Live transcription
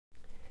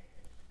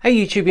Hey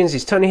Youtubians,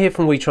 it's Tony here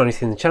from We Try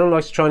Anything. The channel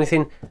likes to try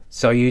anything,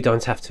 so you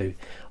don't have to.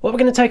 What we're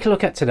going to take a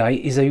look at today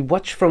is a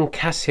watch from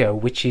Casio,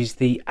 which is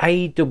the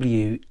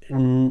AW-80.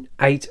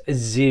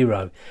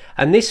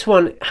 And this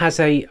one has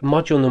a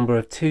module number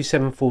of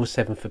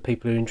 2747 for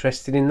people who are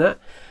interested in that.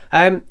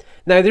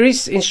 Now there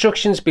is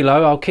instructions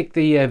below. I'll kick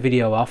the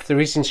video off. There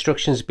is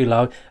instructions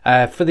below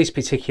for this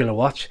particular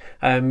watch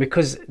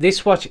because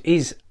this watch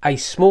is a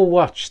small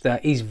watch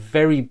that is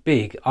very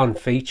big on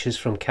features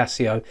from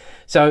Casio.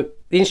 So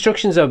the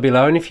instructions are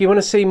below, and if you want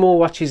to see more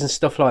watches and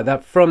stuff like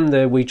that from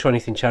the We Try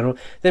Anything channel,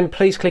 then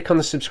please click on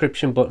the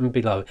subscription button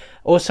below.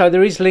 Also,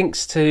 there is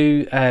links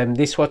to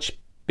this watch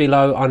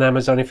below on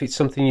Amazon if it's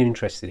something you're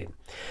interested in.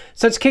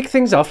 So to kick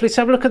things off, let's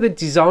have a look at the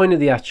design of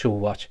the actual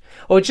watch,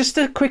 or just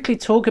to quickly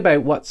talk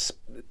about what's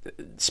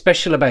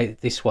special about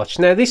this watch.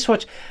 Now this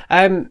watch,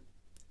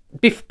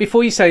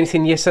 before you say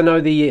anything, yes, I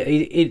know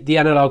the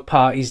analog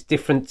part is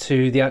different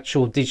to the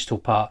actual digital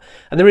part,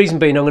 and the reason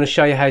being I'm going to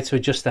show you how to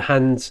adjust the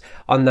hands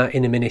on that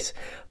in a minute.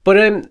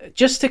 But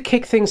just to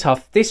kick things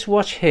off, this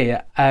watch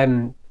here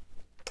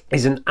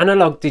is an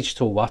analog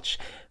digital watch,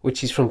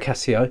 which is from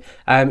Casio.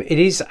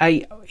 It's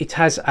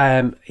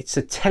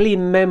a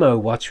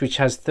Telememo watch which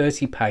has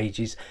 30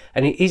 pages,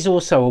 and it is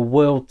also a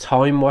world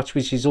time watch,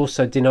 which is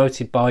also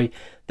denoted by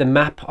the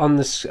map on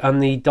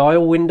the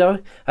dial window.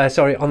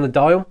 On the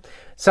dial.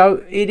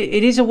 So it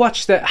is a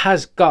watch that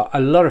has got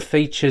a lot of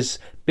features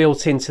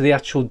built into the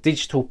actual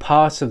digital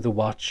part of the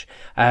watch,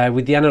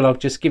 with the analog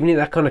just giving it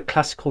that kind of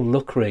classical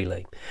look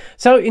really.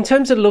 So in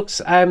terms of looks,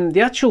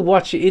 the actual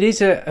watch, it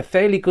is a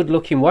fairly good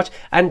looking watch,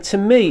 and to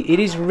me it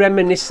is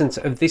reminiscent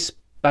of this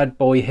bad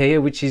boy here,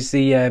 which is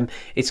the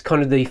it's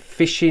kind of the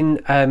fishing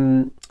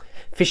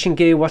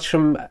gear watch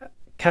from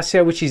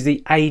Casio, which is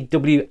the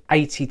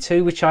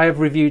AW-82, which I have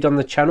reviewed on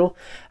the channel.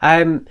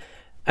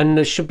 And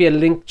there should be a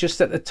link just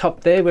at the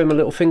top there where my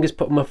little fingers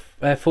put my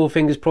four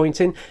fingers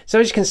pointing. So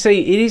as you can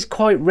see, it is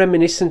quite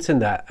reminiscent in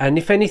that, and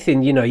if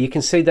anything, you know, you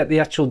can see that the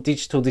actual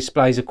digital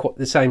displays are quite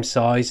the same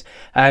size.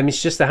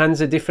 It's just the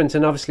hands are different,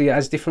 and obviously it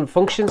has different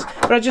functions,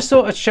 but I just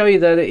thought I'd show you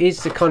that it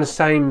is the kind of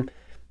same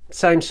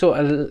sort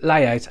of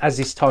layout as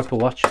this type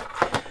of watch.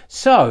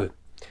 So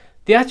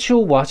the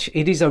actual watch,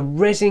 it is a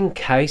resin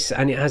case,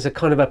 and it has a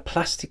kind of a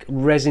plastic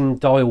resin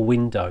dial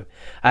window.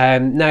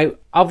 Now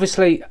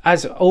obviously,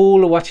 as all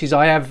the watches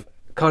I have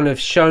kind of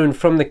shown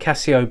from the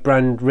Casio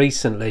brand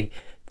recently,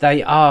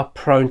 they are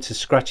prone to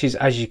scratches,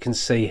 as you can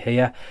see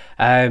here.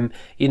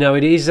 You know,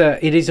 it is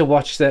a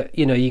watch that,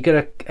 you know, you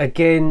gotta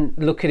again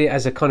look at it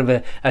as a kind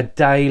of a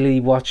daily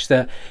watch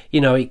that,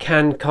 you know, it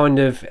can kind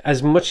of,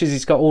 as much as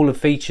it's got all the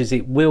features,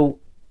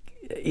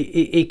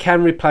 it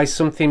can replace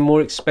something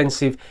more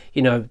expensive,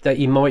 you know, that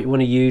you might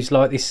want to use,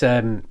 like this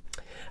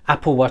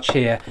Apple Watch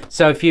here.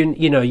 So if you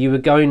were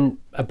going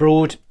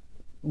abroad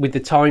with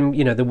the time,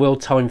 you know, the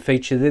world time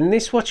feature, then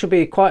this watch will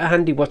be quite a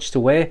handy watch to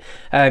wear.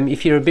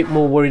 If you're a bit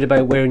more worried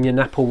about wearing an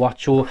Apple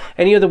Watch or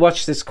any other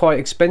watch that's quite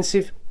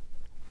expensive.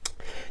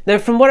 Now,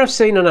 from what I've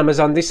seen on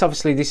Amazon, this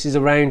is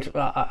around,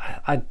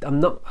 I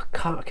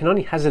can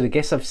only hazard a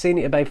guess, I've seen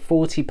it about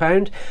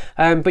 £40,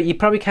 but you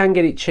probably can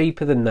get it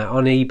cheaper than that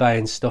on eBay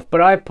and stuff, but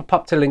I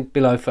popped a link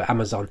below for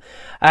Amazon.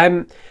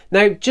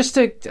 Now, just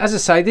to, as I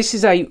say, this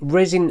is a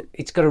resin,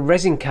 it's got a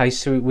resin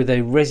case with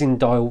a resin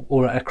dial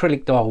or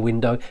acrylic dial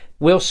window,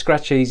 will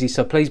scratch easy,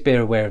 so please be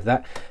aware of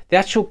that. The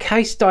actual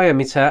case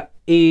diameter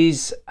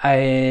is,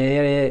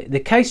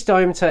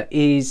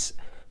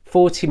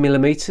 40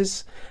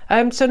 millimeters.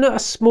 So not a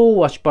small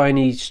watch by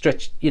any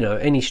stretch,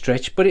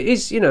 but it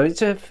is,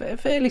 it's a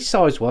fairly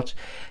sized watch.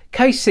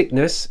 Case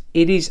thickness,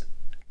 it is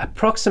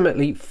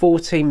approximately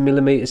 14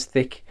 millimeters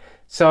thick.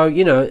 So,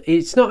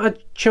 it's not a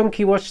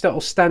chunky watch that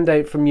will stand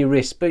out from your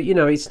wrist, but,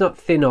 it's not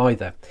thin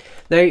either.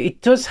 Now,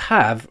 it does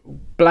have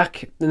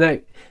black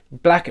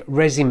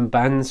resin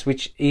bands,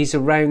 which is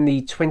around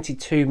the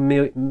 22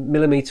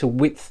 millimeter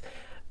width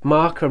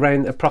mark,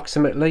 around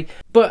approximately.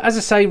 But as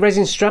I say,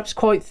 resin strap's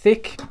quite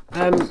thick.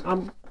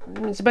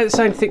 It's about the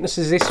same thickness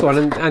as this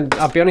one, and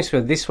I'll be honest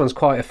with you, this one's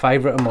quite a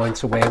favourite of mine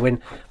to wear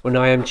when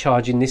I am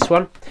charging this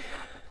one.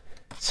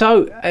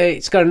 So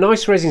it's got a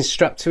nice resin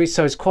strap to it,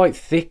 so it's quite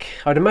thick.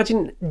 I'd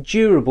imagine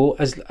durable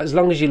as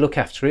long as you look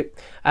after it.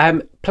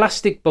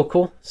 Plastic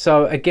buckle,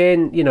 so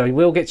again, it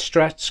will get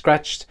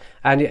scratched,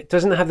 and it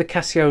doesn't have the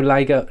Casio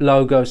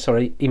logo,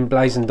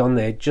 emblazoned on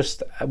there,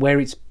 just where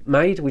it's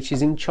made, which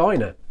is in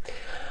China.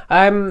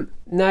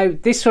 Now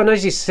this one,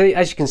 as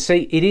you can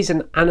see, it is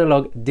an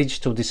analog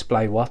digital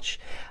display watch,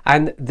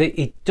 and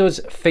it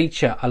does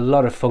feature a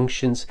lot of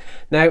functions.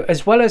 Now,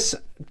 as well as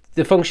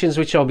the functions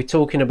which I'll be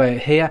talking about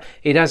here,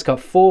 it has got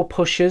 4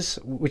 pushers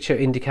which are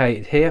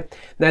indicated here.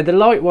 Now the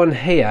light one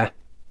here,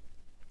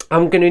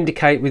 I'm going to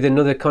indicate with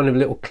another kind of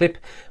little clip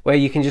where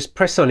you can just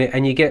press on it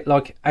and you get,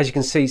 like, as you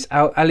can see, it's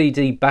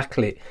LED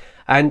backlit,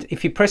 and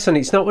if you press on it,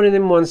 it's not one of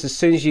them ones as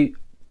soon as you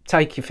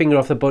take your finger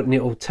off the button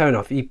it will turn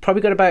off. You've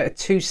probably got about a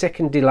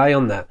 2-second delay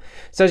on that.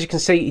 So as you can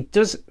see, it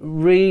does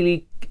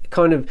really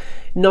kind of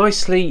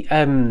nicely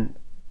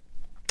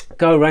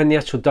go around the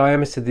actual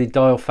diameter of the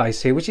dial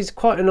face here, which is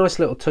quite a nice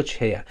little touch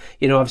here.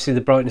 You know, obviously the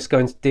brightness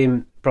going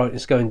dim,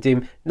 brightness going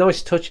dim,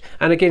 nice touch.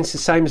 And again, it's the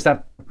same as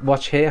that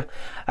watch here.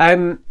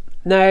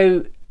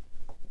 Now,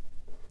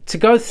 to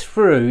go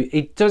through,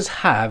 it does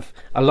have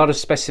a lot of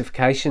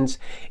specifications.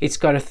 It's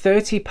got a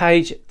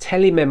 30-page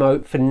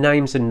telememo for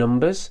names and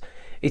numbers.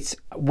 It's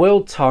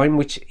world time,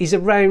 which is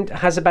around,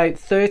 has about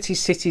 30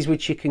 cities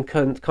which you can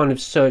kind of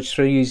search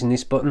through using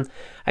this button,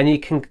 and you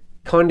can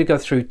kind of go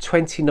through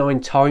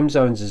 29 time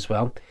zones as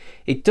well.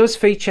 It does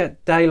feature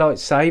daylight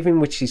saving,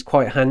 which is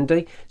quite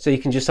handy, so you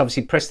can just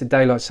obviously press the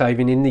daylight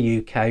saving in the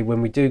UK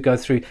when we do go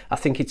through, I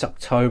think it's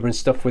October and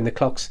stuff, when the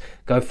clocks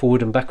go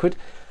forward and backward.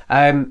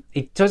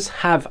 It does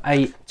have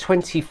a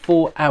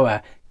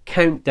 24-hour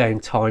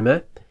countdown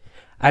timer,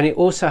 and it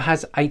also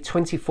has a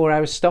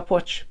 24-hour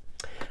stopwatch.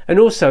 And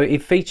also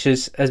it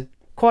features, as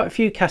quite a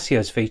few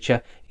Casios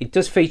feature, it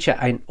does feature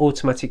an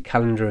automatic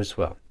calendar as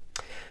well.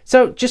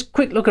 So just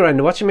quick look around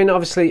the watch. I mean,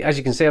 obviously, as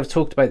you can see, I've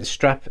talked about the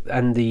strap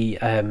and the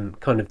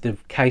kind of the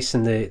case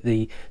and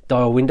the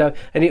dial window,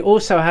 and it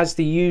also has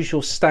the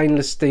usual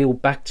stainless steel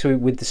back to it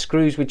with the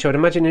screws, which I'd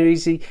imagine are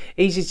easy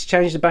to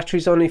change the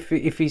batteries on if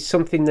it's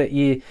something that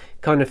you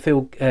kind of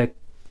feel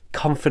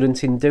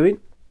confident in doing.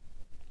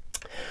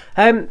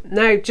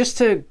 Now, just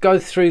to go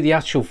through the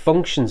actual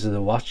functions of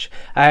the watch,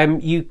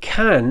 you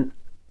can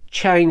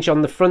change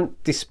on the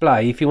front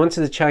display if you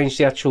wanted to change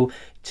the actual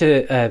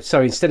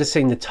sorry, instead of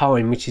seeing the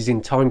time, which is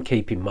in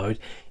timekeeping mode,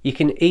 you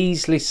can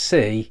easily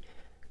see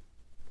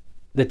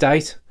the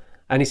date,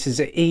 and it's as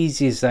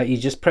easy as that. You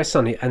just press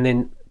on it, and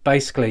then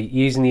basically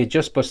using the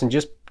adjust button,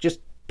 just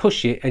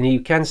push it, and you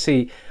can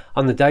see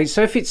on the date.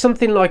 So if it's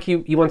something like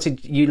you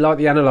like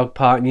the analog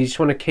part and you just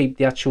want to keep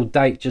the actual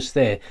date just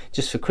there,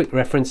 just for quick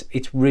reference,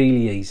 it's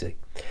really easy.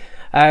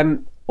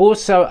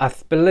 Also, I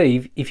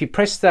believe if you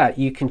press that,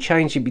 you can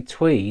change it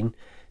between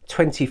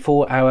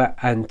 24-hour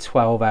and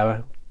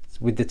 12-hour,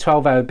 with the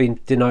 12-hour being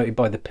denoted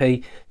by the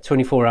P.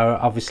 24-hour,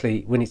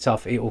 obviously, when it's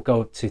off, it will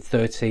go up to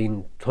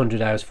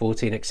 1300 hours,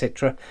 14,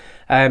 etc.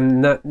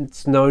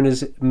 That's known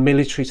as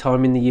military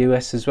time in the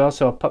US as well,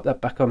 so I'll pop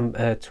that back on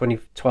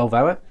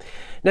 12-hour.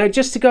 Now,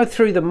 just to go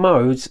through the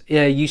modes,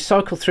 you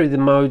cycle through the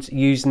modes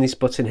using this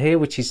button here,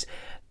 which is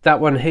that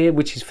one here,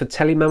 which is for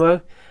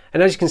Telememo.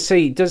 And as you can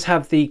see, it does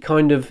have the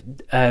kind of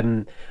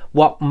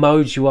what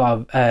modes you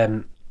are,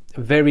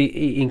 very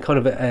in kind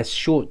of a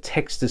short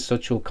text as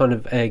such, or kind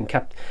of in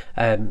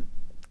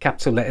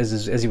capital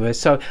letters as it were.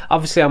 So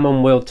obviously I'm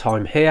on world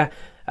time here.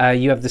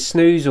 You have the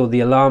snooze or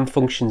the alarm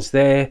functions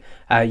there.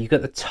 You've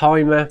got the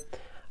timer,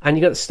 and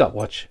you've got the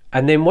stopwatch.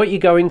 And then what you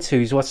go into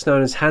is what's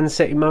known as hand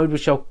setting mode,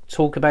 which I'll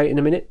talk about in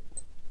a minute.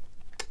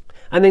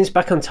 And then it's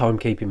back on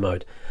timekeeping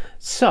mode.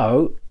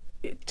 So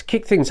to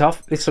kick things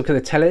off, let's look at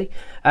the telly.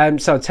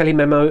 So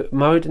telememo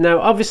mode. Now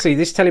obviously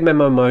this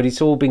telememo mode,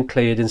 it's all been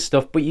cleared and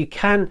stuff, but you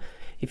can,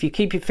 if you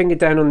keep your finger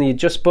down on the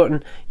adjust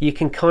button, you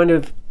can kind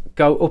of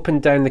go up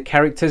and down the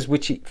characters,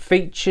 which it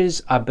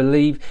features, I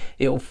believe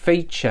it'll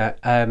feature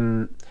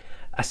 8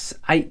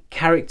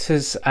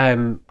 characters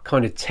kind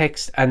of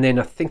text, and then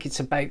I think it's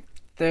about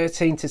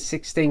 13 to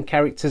 16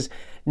 characters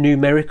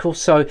numerical.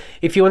 So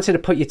if you wanted to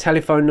put your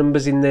telephone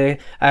numbers in there,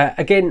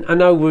 again, I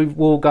know we've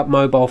all got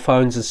mobile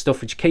phones and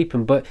stuff which keep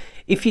them, but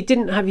if you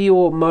didn't have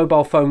your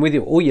mobile phone with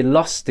you, or you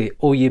lost it,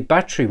 or your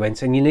battery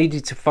went and you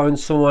needed to phone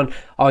someone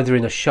either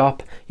in a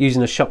shop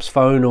using a shop's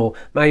phone, or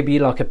maybe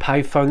like a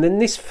pay phone, then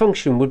this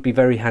function would be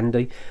very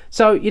handy.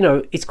 So, you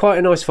know, it's quite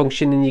a nice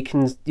function, and you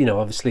can, you know,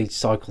 obviously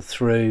cycle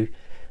through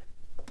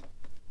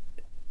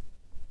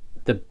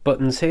the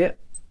buttons here.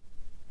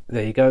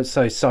 There you go.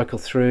 So cycle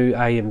through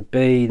A and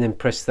B, then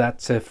press that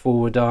to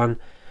forward on,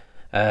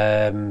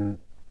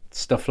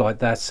 stuff like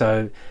that.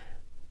 So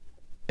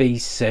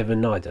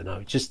B7, I don't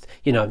know, just,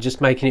 you know, I'm just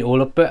making it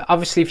all up. But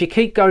obviously if you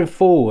keep going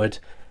forward,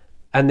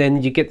 and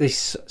then you get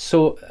this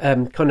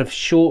kind of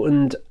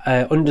shortened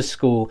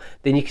underscore,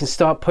 then you can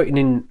start putting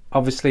in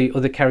obviously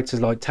other characters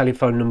like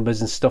telephone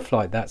numbers and stuff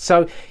like that.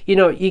 So, you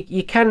know,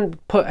 you can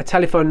put a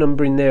telephone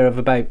number in there of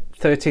about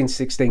 13,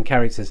 16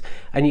 characters,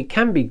 and it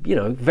can be, you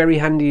know, very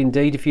handy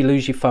indeed if you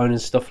lose your phone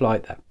and stuff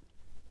like that.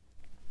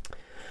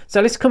 So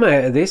let's come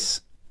out of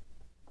this,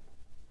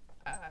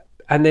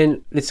 and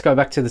then let's go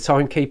back to the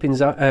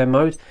timekeeping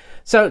mode.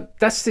 So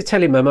that's the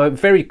Telememo,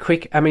 very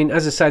quick. I mean,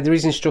 as I say, there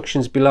is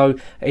instructions below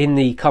in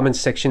the comments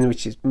section,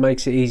 which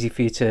makes it easy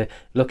for you to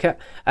look at.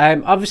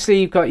 Obviously,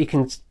 you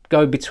can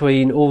go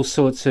between all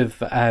sorts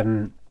of,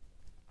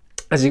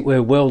 as it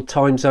were, world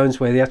time zones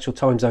where the actual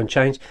time zone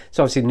changed.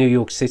 So obviously New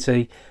York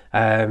City,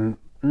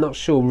 not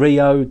sure,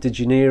 Rio de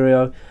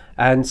Janeiro,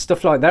 and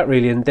stuff like that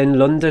really, and then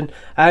London.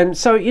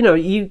 So, you know,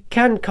 you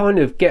can kind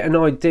of get an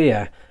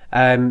idea.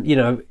 You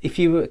know, if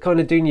you were kind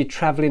of doing your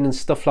traveling and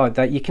stuff like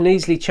that, you can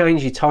easily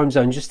change your time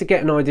zone just to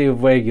get an idea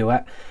of where you're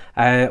at.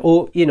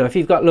 Or, you know, if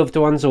you've got loved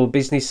ones or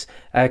business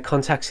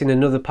contacts in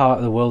another part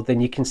of the world,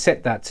 then you can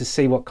set that to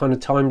see what kind of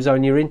time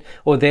zone you're in,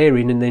 or they're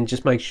in, and then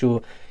just make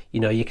sure, you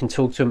know, you can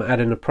talk to them at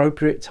an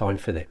appropriate time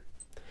for them.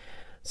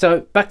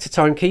 So back to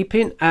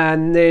timekeeping,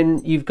 and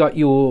then you've got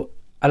your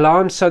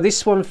alarms. So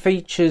this one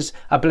features,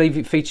 I believe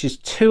it features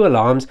 2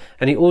 alarms,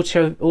 and it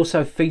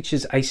also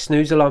features a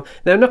snooze alarm.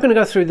 Now I'm not going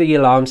to go through the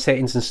alarm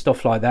settings and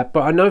stuff like that,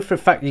 but I know for a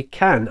fact you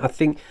can. I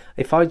think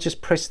if I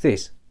just press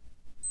this,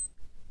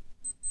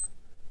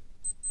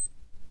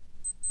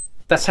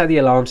 that's how the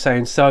alarm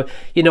sounds. So,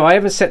 you know, I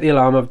haven't set the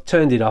alarm, I've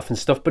turned it off and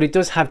stuff, but it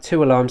does have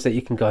 2 alarms that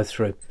you can go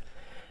through.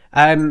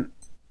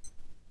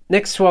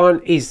 Next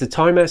one is the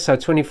timer. So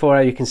 24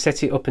 hour, you can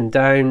set it up and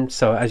down.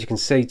 So as you can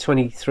see,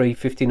 23,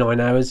 59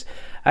 hours.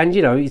 And,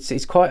 you know,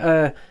 it's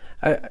quite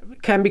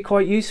can be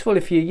quite useful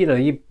if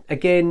you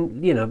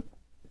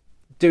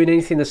doing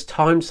anything that's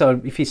timed.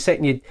 So if you're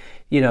setting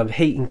your,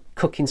 heating,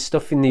 cooking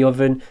stuff in the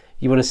oven,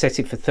 you want to set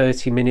it for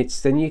 30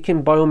 minutes, then you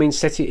can by all means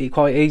set it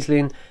quite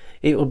easily, and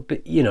it'll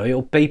be,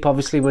 it'll beep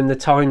obviously when the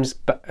time's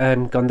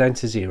gone down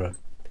to 0.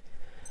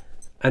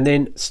 And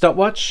then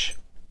stopwatch,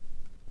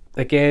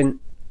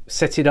 again,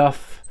 set it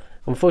off.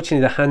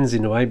 Unfortunately the hand's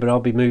in the way, but I'll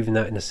be moving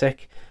that in a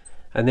sec.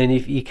 And then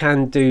if you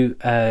can do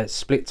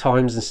split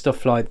times and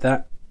stuff like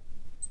that,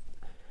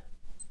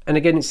 and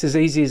again it's as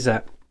easy as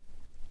that.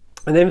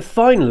 And then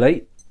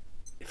finally,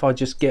 if I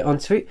just get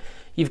onto it,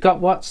 you've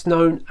got what's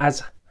known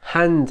as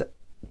hand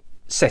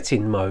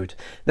setting mode.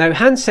 Now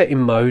hand setting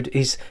mode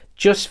is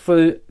just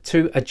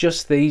to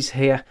adjust these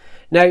here.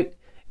 Now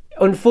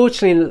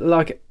unfortunately,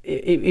 like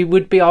it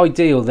would be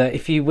ideal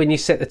that when you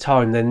set the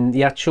time, then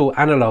the actual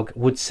analog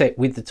would set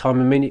with the time.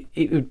 I mean,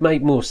 it would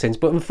make more sense,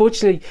 but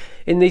unfortunately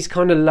in these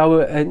kind of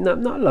lower not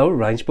lower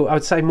range, but I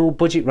would say more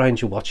budget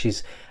range of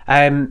watches,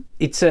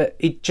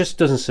 it just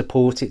doesn't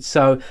support it.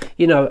 So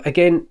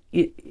again,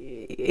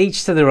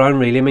 each to their own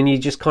really. I mean, you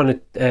just kind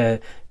of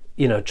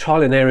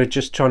trial and error,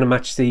 just trying to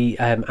match the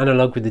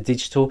analog with the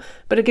digital.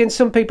 But again,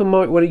 some people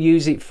might want to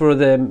use it for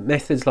other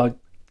methods, like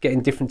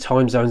getting different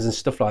time zones and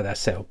stuff like that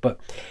set up. But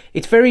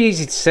it's very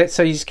easy to set,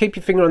 so you just keep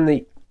your finger on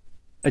the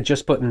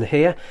adjust button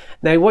here.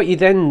 Now what you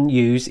then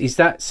use is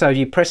that, so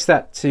you press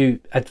that to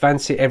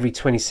advance it every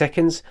 20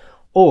 seconds,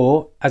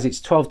 or as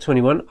it's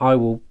 12:21, I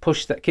will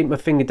push that, keep my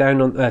finger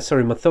down on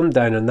my thumb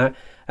down on that,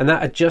 and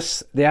that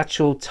adjusts the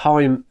actual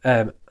time.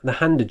 The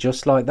hand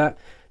adjusts like that,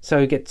 so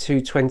you get to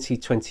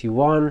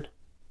 20:21,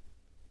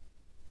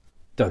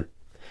 done,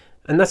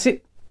 and that's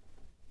it.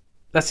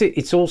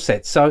 It's all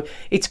set. So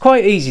it's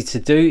quite easy to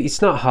do.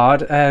 It's not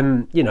hard.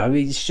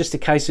 It's just a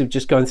case of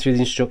just going through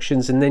the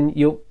instructions, and then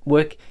you'll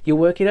work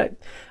it out.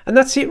 And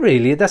that's it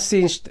really. That's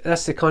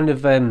the kind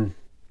of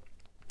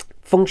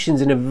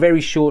functions in a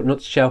very short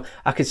nutshell.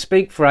 I could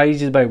speak for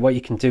ages about what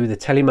you can do with the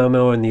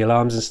Telememo and the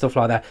alarms and stuff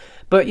like that.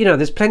 But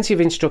there's plenty of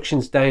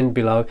instructions down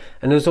below,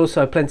 and there's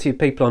also plenty of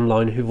people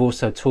online who've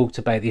also talked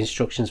about the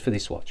instructions for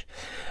this watch.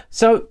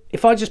 So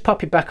if I just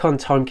pop it back on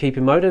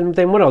timekeeping mode, and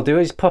then what I'll do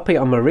is pop it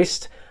on my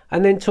wrist,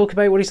 and then talk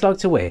about what it's like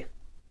to wear.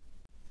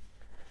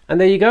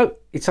 And there you go,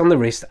 it's on the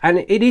wrist, and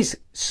it is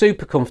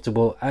super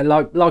comfortable.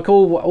 Like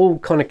all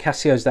kind of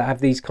Casios that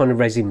have these kind of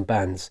resin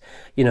bands,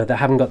 that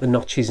haven't got the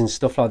notches and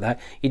stuff like that.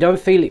 You don't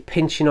feel it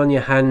pinching on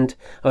your hand,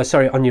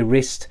 on your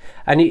wrist.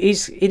 And it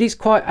is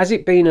quite, as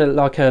it being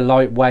like a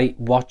lightweight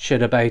watch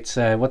at about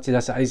what did I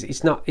say?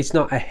 It's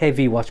not a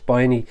heavy watch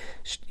by any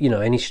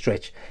any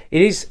stretch.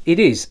 It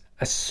is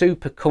a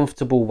super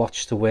comfortable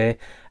watch to wear,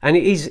 and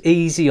it is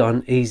easy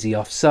on, easy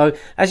off. So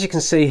as you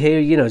can see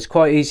here, it's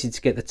quite easy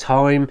to get the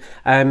time.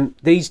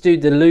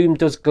 The lume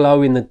does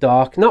glow in the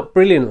dark, not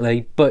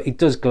brilliantly, but it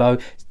does glow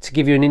to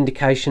give you an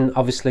indication,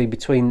 obviously,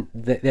 between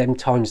them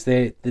times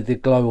there, the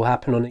glow will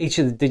happen on each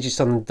of the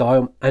digits on the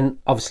dial, and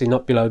obviously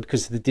not below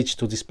because of the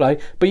digital display.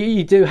 But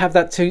you do have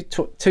that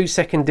two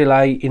second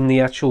delay in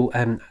the actual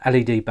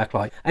LED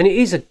backlight, and it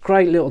is a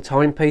great little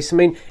timepiece. I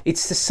mean,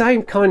 it's the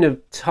same kind of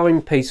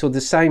timepiece, or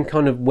the same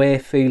kind of wear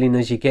feeling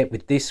as you get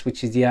with this,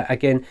 which is the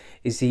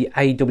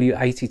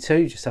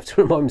AW-80. Just have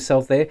to remind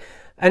myself there.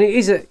 And it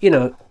is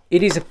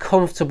it is a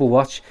comfortable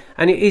watch,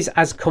 and it is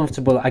as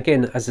comfortable,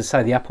 again, as I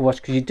say, the Apple Watch,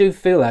 because you do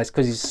feel that it's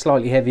because it's a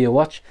slightly heavier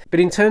watch. But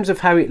in terms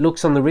of how it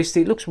looks on the wrist,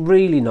 it looks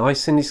really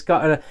nice, and it's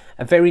got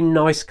a very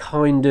nice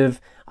kind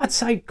of, I'd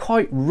say,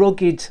 quite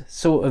rugged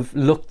sort of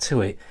look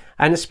to it.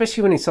 And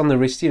especially when it's on the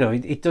wrist,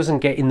 it doesn't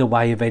get in the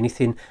way of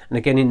anything. And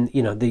again,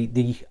 in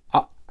the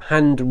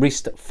hand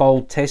wrist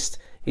fold test,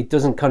 it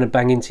doesn't kind of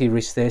bang into your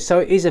wrist there. So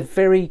it is a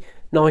very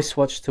nice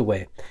watch to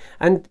wear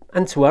and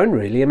to own,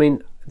 really. I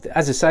mean,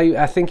 as I say,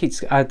 I think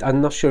I'm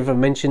not sure if I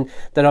mentioned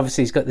that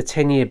obviously it's got the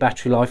 10-year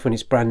battery life when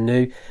it's brand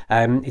new.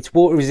 It's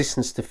water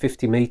resistance to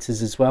 50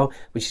 meters as well,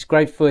 which is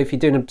great for if you're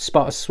doing a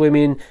spot of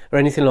swimming or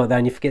anything like that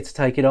and you forget to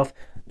take it off,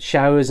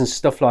 showers and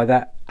stuff like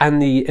that,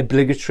 and the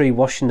obligatory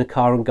washing the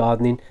car and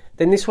gardening,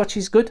 then this watch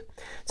is good.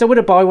 So would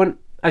I buy one?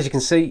 As you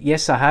can see,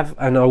 yes, I have,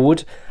 and I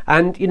would.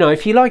 And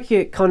if you like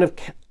your kind of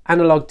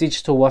analog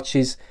digital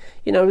watches,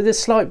 with a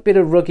slight bit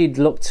of rugged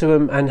look to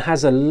them, and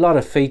has a lot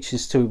of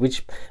features to it,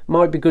 which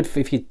might be good for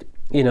if you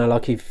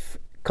like if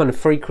kind of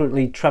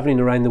frequently traveling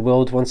around the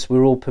world once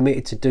we're all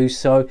permitted to do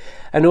so.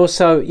 And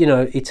also,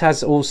 it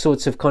has all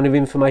sorts of kind of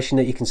information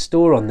that you can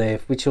store on there,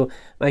 which will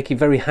make it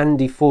very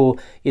handy for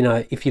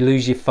if you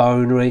lose your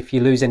phone, or if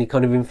you lose any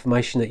kind of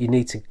information that you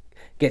need to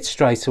get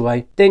straight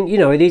away, then you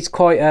know it is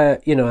quite a,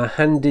 you know, a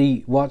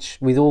handy watch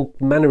with all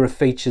manner of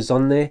features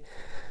on there.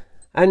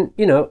 And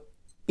you know,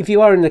 if you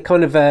are in the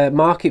kind of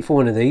market for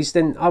one of these,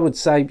 then I would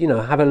say, you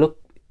know, have a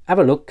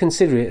look,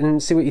 consider it,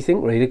 and see what you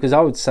think, really, because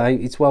I would say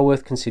it's well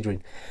worth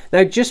considering.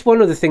 Now, just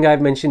one other thing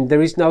I've mentioned: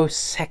 there is no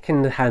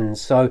second hand,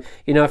 so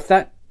you know, if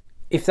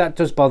that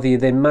does bother you,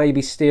 then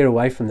maybe steer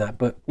away from that.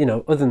 But you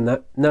know, other than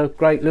that, no,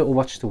 great little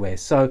watch to wear.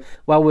 So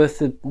well worth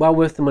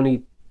the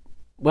money.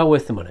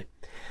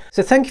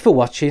 So thank you for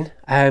watching.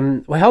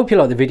 I hope you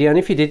liked the video, and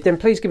if you did, then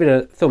please give it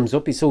a thumbs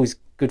up. It's always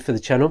good for the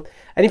channel.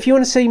 And if you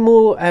want to see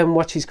more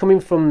watches coming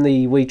from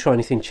the We Try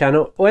Anything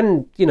channel,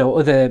 and you know,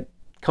 other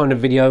kind of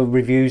video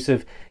reviews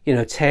of, you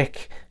know,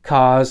 tech,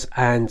 cars,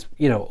 and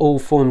you know, all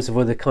forms of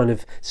other kind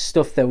of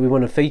stuff that we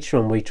want to feature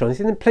on We Try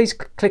Anything, then please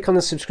click on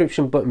the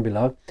subscription button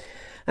below.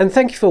 And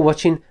thank you for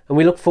watching, and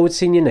we look forward to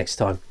seeing you next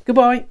time.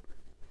 Goodbye.